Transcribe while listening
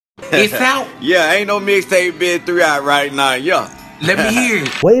It's out? Yeah, ain't no mixtape been throughout right now, yeah. Let me hear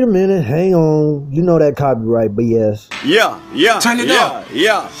it. Wait a minute, hang on. You know that copyright BS. Yeah. Turn it up.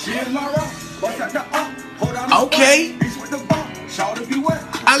 Yeah. Okay.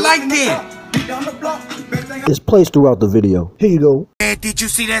 I like that. It's placed throughout the video. Here you go. Hey, did you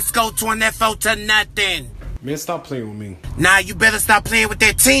see that scope on that photo? Nothing. Man, stop playing with me. Nah, you better stop playing with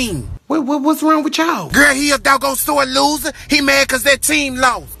that team. What's wrong with y'all? Girl, he a doggone sore loser. He mad cause that team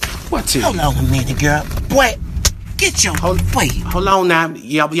lost. What team? Hold on a minute, girl. Boy, get your... Wait. Hold on now.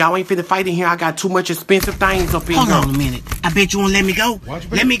 Y'all ain't finna fight in here. I got too much expensive things up in here. Hold on a minute. I bet you won't let me go.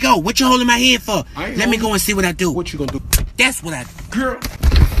 Let me go. What you holding my hand for? Let me go and see what I do. What you gonna do? That's what I do. Girl.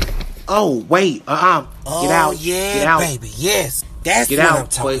 Oh, wait. Get out. Yeah, Get out. baby. Yes. That's Get what out. I'm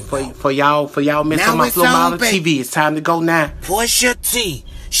talking about. For y'all mess Now on my it's flow on, model baby. TV. It's time to go now. Push your T.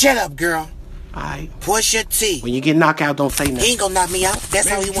 Shut up, girl. Alright. Push your T. When you get knocked out, don't say He nothing. ain't gonna knock me out.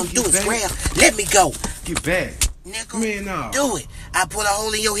 That's all he wanna do is grab. Let me go. Get back. Nigga, Man, nah. do it. I put a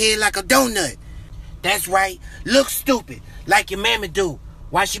hole in your head like a donut. That's right. Look stupid. Like your mammy do.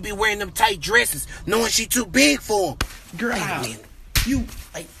 Why she be wearing them tight dresses, knowing she too big for him? Girl, Wait a minute. you...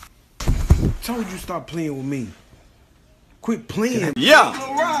 Told you stop playing with me. Quit playing. Yeah.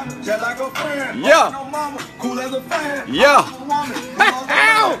 Yeah.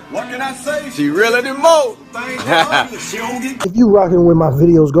 What can I say? She really the most. If you rocking with my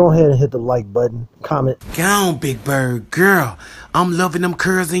videos, go ahead and hit the like button, comment. Go on, Big Bird. Girl, I'm loving them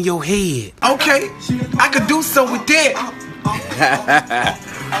curls in your head. Okay, I could do so with that.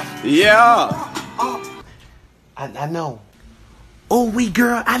 Yeah. I know. Oh,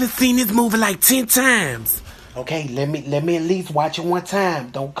 girl, I done seen this movie like 10 times. Okay, let me at least watch it one time.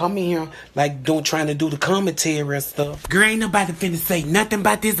 Don't come in here like trying to do the commentary and stuff. Girl, ain't nobody finna say nothing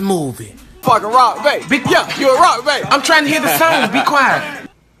about this movie. Fucking rock, babe. Yeah, you a rock, babe. I'm trying to hear the song. Be quiet.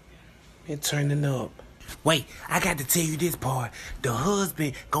 It's turning up. Wait, I got to tell you this part. The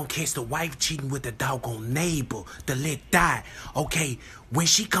husband gonna catch the wife cheating with the doggone neighbor, the let die. Okay, when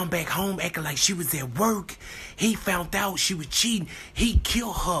she come back home acting like she was at work, he found out she was cheating. He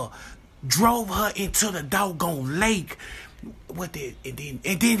killed her, drove her into the doggone lake. And then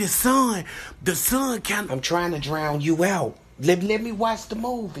the son kind of... I'm trying to drown you out. Let me watch the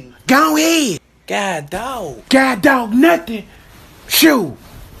movie. Go ahead. God dog nothing. Shoot.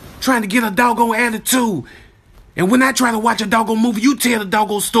 Trying to get a doggone attitude. And when I try to watch a doggone movie, you tell the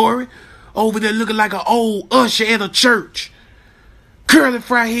doggone story. Over there looking like an old usher at a church. Curly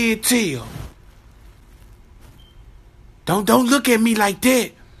fry head tail. Don't look at me like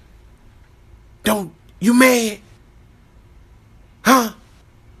that. You mad? Huh?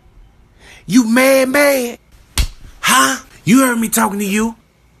 You mad? Huh? You heard me talking to you?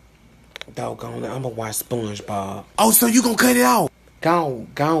 Doggone it, I'm gonna watch SpongeBob. Oh, so you gonna cut it off? Gone.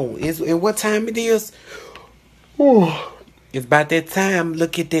 And what time it is? Ooh. It's about that time.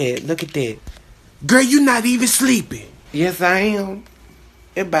 Look at that. Girl, you not even sleeping. Yes, I am.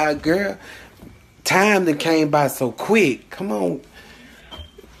 Girl. Time that came by so quick. Come on.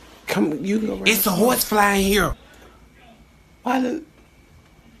 You go right. It's a horse flying here.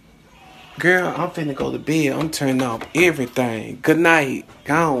 Girl, I'm finna go to bed. I'm turning off everything. Good night.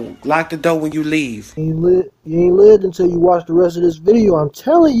 Gone. Lock the door when you leave. You ain't lived until you watch the rest of this video. I'm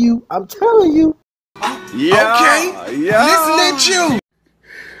telling you. Yeah. Okay. Yeah. Listen at you.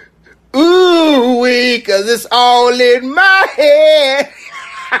 Ooh-wee, cause it's all in my head.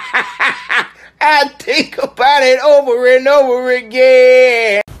 I think about it over and over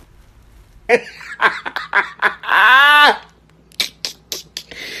again.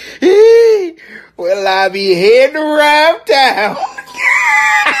 Well, I be heading around town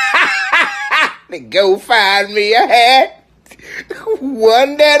to go find me a hat.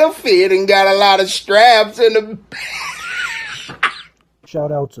 One that'll fit and got a lot of straps in the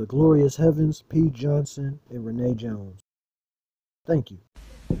Shout out to Glorious Heavens, P. Johnson, and Renee Jones. Thank you.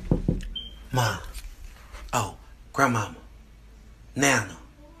 Mom. Oh, grandmama. Nana.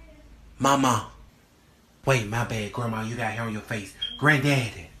 Mama. Wait, my bad, grandma. You got hair on your face.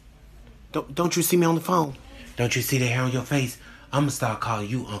 Granddaddy. Don't you see me on the phone? Don't you see that hair on your face? I'm gonna start calling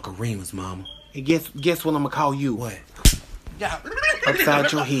you Uncle Remus, mama. And guess what I'm gonna call you? What?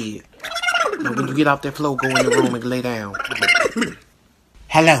 Upside your head. Now, when you get off that floor, go in the room and lay down.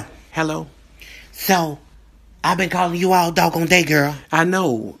 Hello. So, I've been calling you all doggone day, girl. I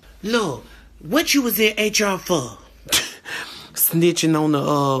know. Look, what you was in HR for? Snitching on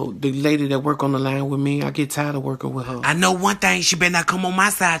the lady that work on the line with me. I get tired of working with her. I know one thing, she better not come on my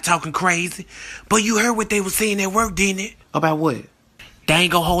side talking crazy. But you heard what they was saying at work, didn't it? About what? They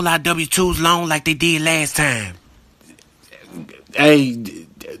ain't gonna hold our W-2s long like they did last time. Hey,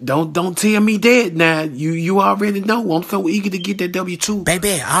 don't tell me that now. You already know. I'm so eager to get that W-2.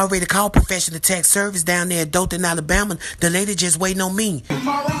 Baby, I already called Professional Tax Service down there at Dothan, Alabama. The lady just waiting on me.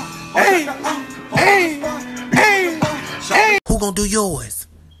 Hey. Who gonna do yours?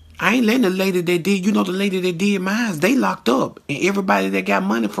 I ain't letting the lady that did, the lady that did mine, they locked up. And everybody that got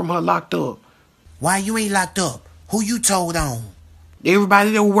money from her locked up. Why you ain't locked up? Who you told on?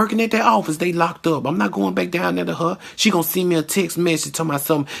 Everybody that was working at that office, they locked up. I'm not going back down there to her. She gonna send me a text message talking about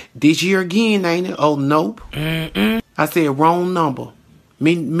something. This year again, ain't it? Oh, nope. I said wrong number.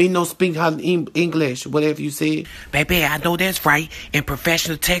 Me no speak English, whatever you said. Baby, I know that's right. In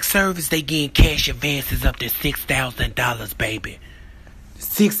Professional Tax Service, they getting cash advances up to $6,000, baby.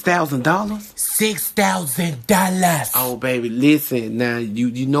 $6,000? $6,000. Oh, baby, listen. Now,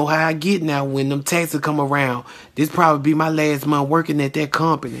 you know how I get now when them taxes come around. This probably be my last month working at that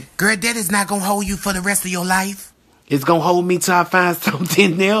company. Girl, that is not gonna hold you for the rest of your life. It's gonna hold me till I find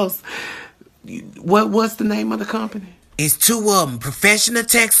something else. What's the name of the company? It's two of them, Professional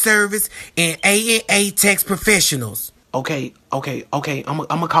Tax Service and A&A Tax Professionals. Okay. I'm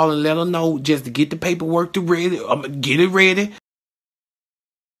gonna call and let her know just to get the paperwork ready. I'm gonna get it ready.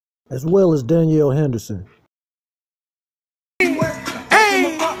 As well as Danielle Henderson.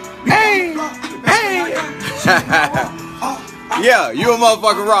 Hey. Yeah, you a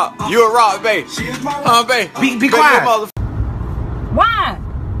motherfucking rock. You a rock, babe. Babe. Be quiet. Why?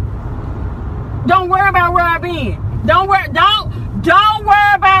 Don't worry about where I been. Don't worry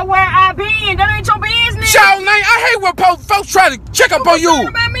about where I been. That ain't your business. Charlene, I hate when folks try to check up on you.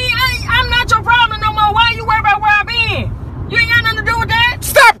 About me? I'm not your problem no more. Why you worry about where I been? You ain't got nothing to do with that.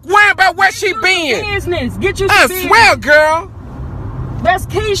 Stop worrying about where she been. Business. Get you some I business. swear, girl. That's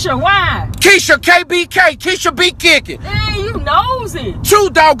Keisha. Why? Keisha, KBK. Keisha be kicking. Hey, you nosy. Too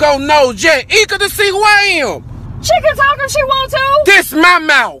doggone nose, yeah. Eager to see who I am. She can talk if she want to. This my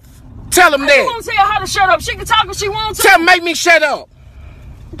mouth. Tell him You that. won't tell her to shut up. She can talk if she wants to. Tell him make me shut up.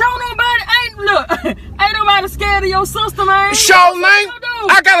 Don't nobody, ain't nobody scared of your sister, man. Charlene,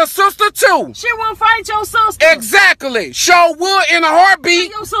 I got a sister too. She won't fight your sister. Exactly. Sure would in a heartbeat.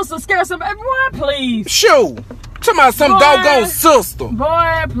 Your sister scared somebody. Boy, please. Shoot. Talking about some doggone sister.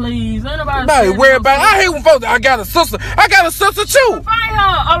 Boy, please. Ain't nobody Nobody worry about it. I hate when folks, I got a sister. I got a sister too. Fight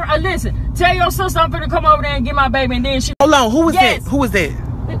her. All right, listen, tell your sister I'm finna come over there and get my baby, and then she. Hold on. Who was Yes. that? Who was that?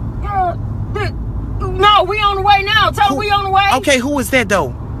 No, we on the way now. Tell her we on the way. Okay, who was that though?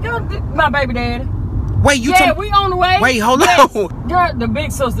 My baby daddy. Wait, you Yeah, we on the way. Wait, hold on. Girl, the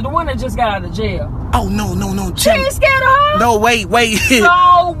big sister, the one that just got out of jail. Oh, no. She ain't scared of her? No, wait.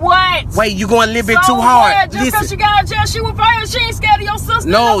 So what? Wait, you going a little bit So too hard. what? Just because she got out of jail, she was fired. She ain't scared of your sister.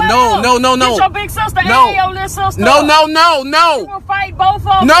 No. Get your big sister and your little sister. No. She will fight both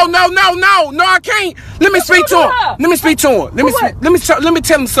of them. No, I can't. Let me speak to him. Let me speak to him. Let me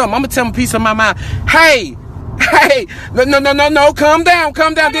tell him something. I'm gonna tell him a piece of my mind. Hey, no, calm down.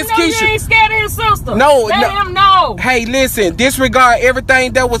 This Keisha. You ain't scared of his sister. No. Let him know. Hey, listen, disregard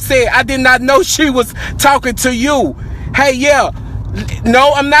everything that was said. I did not know she was talking to you. Hey, yeah.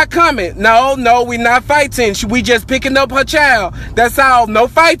 No, I'm not coming. No, we not fighting. We just picking up her child. That's all. No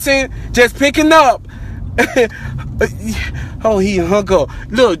fighting. Just picking up. Oh, he hung up.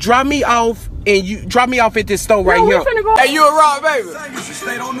 Look, drop me off. And you drop me off at this store right here. Hey, you a rock, baby?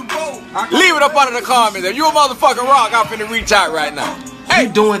 Leave it up under the comments. If you a motherfucking rock, I'm finna reach out right now. You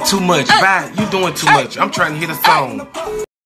doing too much. Bye. You doing too much. I'm trying to hit a song.